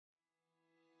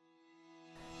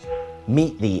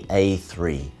Meet the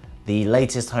A3, the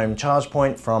latest home charge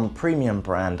point from premium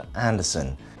brand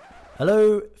Andersen.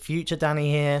 Hello, future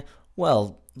Danny here.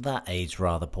 Well, that aged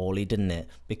rather poorly, didn't it?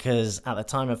 Because at the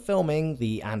time of filming,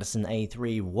 the Andersen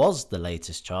A3 was the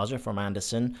latest charger from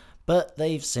Andersen, but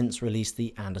they've since released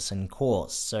the Andersen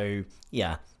Quartz. So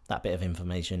yeah, that bit of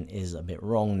information is a bit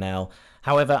wrong now.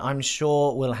 However, I'm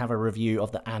sure we'll have a review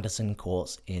of the Andersen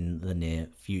Quartz in the near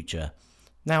future.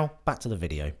 Now, back to the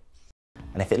video.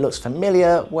 And if it looks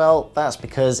familiar, well, that's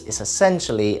because it's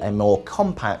essentially a more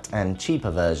compact and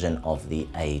cheaper version of the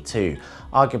A2,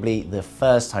 arguably the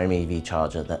first home EV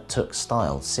charger that took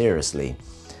style seriously.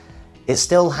 It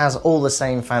still has all the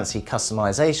same fancy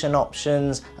customization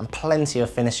options and plenty of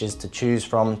finishes to choose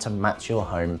from to match your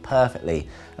home perfectly.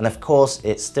 And of course,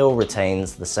 it still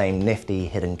retains the same nifty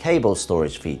hidden cable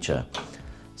storage feature.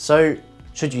 So,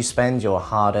 should you spend your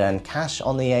hard-earned cash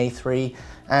on the A3?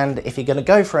 And if you're going to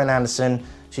go for an Andersen,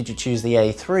 should you choose the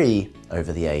A3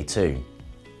 over the A2?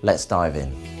 Let's dive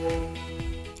in.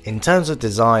 In terms of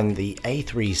design, the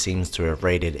A3 seems to have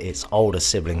raided its older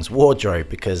sibling's wardrobe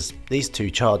because these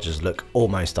two chargers look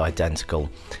almost identical.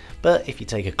 But if you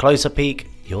take a closer peek,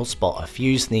 you'll spot a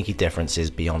few sneaky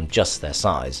differences beyond just their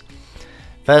size.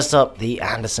 First up, the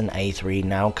Andersen A3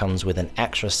 now comes with an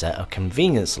extra set of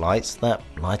convenience lights that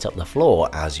light up the floor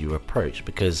as you approach,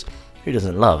 because who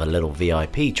doesn't love a little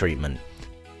VIP treatment?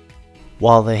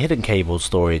 While the hidden cable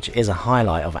storage is a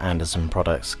highlight of Andersen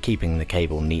products, keeping the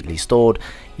cable neatly stored,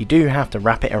 you do have to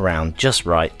wrap it around just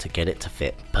right to get it to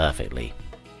fit perfectly.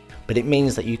 But it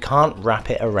means that you can't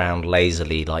wrap it around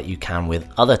lazily like you can with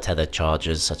other tethered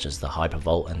chargers such as the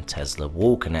Hypervolt and Tesla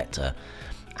wall connector.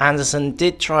 Andersen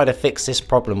did try to fix this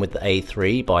problem with the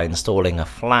A3 by installing a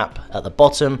flap at the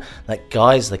bottom that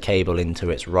guides the cable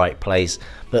into its right place,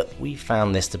 but we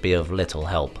found this to be of little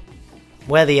help.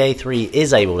 Where the A3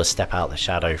 is able to step out the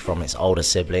shadow from its older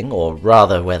sibling, or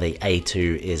rather where the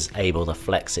A2 is able to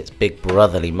flex its big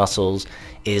brotherly muscles,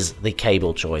 is the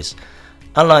cable choice.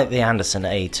 Unlike the Andersen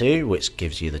A2, which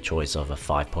gives you the choice of a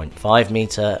 5.5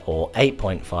 meter or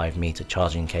 8.5 meter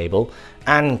charging cable,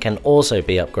 and can also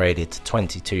be upgraded to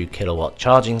 22 kilowatt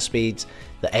charging speeds,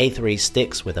 the A3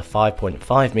 sticks with a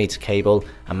 5.5 meter cable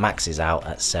and maxes out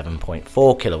at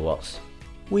 7.4 kilowatts.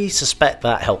 We suspect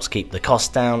that helps keep the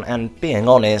cost down, and being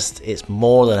honest, it's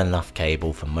more than enough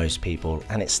cable for most people,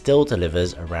 and it still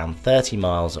delivers around 30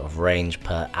 miles of range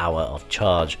per hour of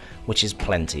charge, which is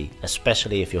plenty,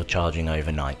 especially if you're charging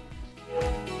overnight.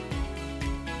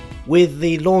 With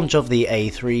the launch of the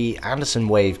A3, Andersen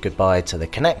waved goodbye to the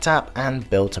Connect app and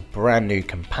built a brand new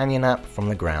companion app from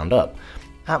the ground up,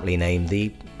 aptly named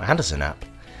the Andersen App.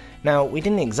 Now, we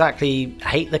didn't exactly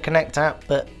hate the Connect app,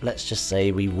 but let's just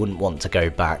say we wouldn't want to go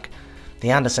back.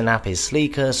 The Andersen app is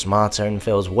sleeker, smarter, and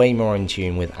feels way more in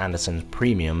tune with Andersen's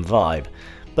premium vibe.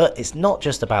 But it's not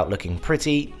just about looking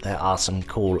pretty, there are some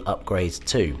cool upgrades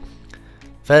too.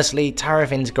 Firstly,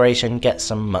 tariff integration gets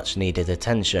some much needed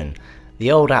attention.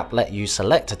 The old app let you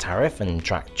select a tariff and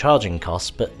track charging costs,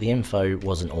 but the info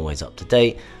wasn't always up to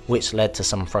date, which led to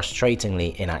some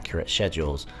frustratingly inaccurate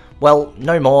schedules. Well,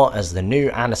 no more, as the new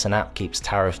Andersen app keeps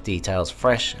tariff details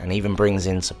fresh and even brings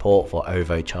in support for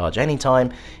OVO Charge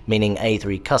Anytime, meaning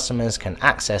A3 customers can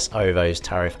access OVO's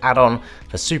tariff add-on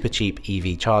for super cheap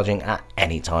EV charging at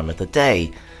any time of the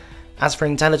day. As for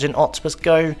Intelligent Octopus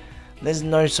Go, there's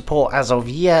no support as of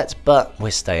yet, but we're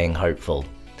staying hopeful.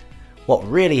 What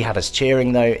really had us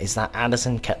cheering though is that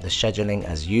Andersen kept the scheduling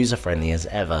as user-friendly as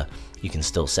ever. You can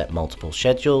still set multiple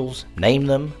schedules, name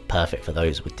them, perfect for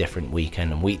those with different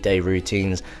weekend and weekday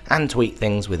routines, and tweak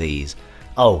things with ease.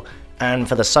 Oh, and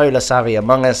for the solar savvy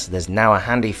among us, there's now a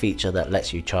handy feature that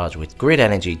lets you charge with grid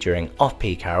energy during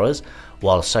off-peak hours,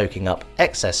 while soaking up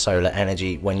excess solar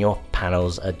energy when your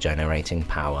panels are generating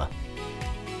power.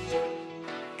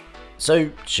 So,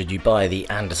 should you buy the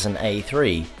Andersen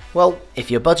A3? Well, if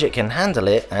your budget can handle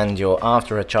it and you're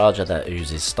after a charger that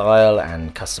oozes style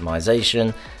and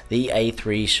customization, the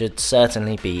A3 should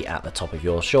certainly be at the top of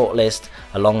your shortlist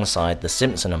alongside the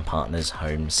Simpson & Partners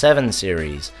Home 7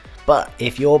 series. But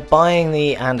if you're buying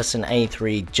the Andersen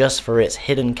A3 just for its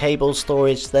hidden cable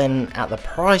storage, then at the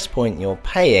price point you're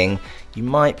paying, you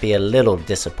might be a little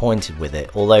disappointed with it,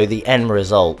 although the end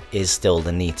result is still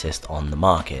the neatest on the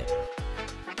market.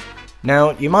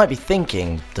 Now, you might be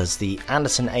thinking, does the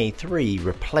Andersen A3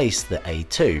 replace the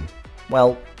A2?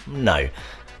 Well, no.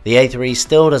 The A3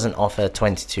 still doesn't offer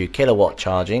 22 kilowatt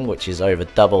charging, which is over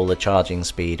double the charging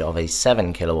speed of a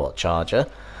 7 kilowatt charger.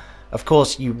 Of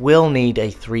course, you will need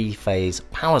a 3-phase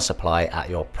power supply at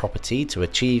your property to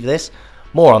achieve this,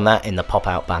 more on that in the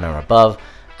pop-out banner above,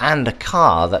 and a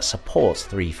car that supports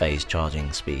 3-phase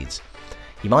charging speeds.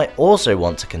 You might also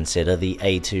want to consider the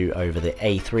A2 over the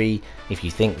A3 if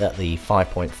you think that the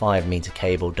 5.5 meter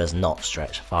cable does not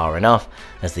stretch far enough,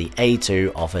 as the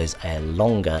A2 offers a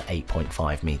longer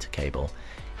 8.5 meter cable.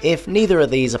 If neither of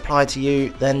these apply to you,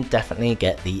 then definitely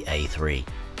get the A3.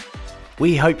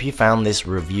 We hope you found this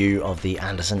review of the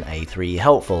Andersen A3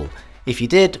 helpful. If you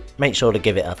did, make sure to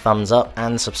give it a thumbs up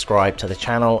and subscribe to the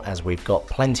channel, as we've got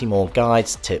plenty more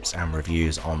guides, tips and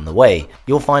reviews on the way.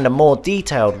 You'll find a more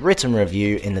detailed written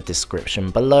review in the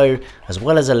description below, as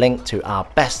well as a link to our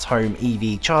best home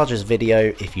EV chargers video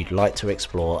if you'd like to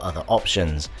explore other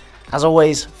options. As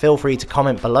always, feel free to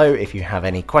comment below if you have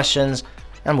any questions,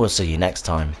 and we'll see you next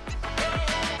time.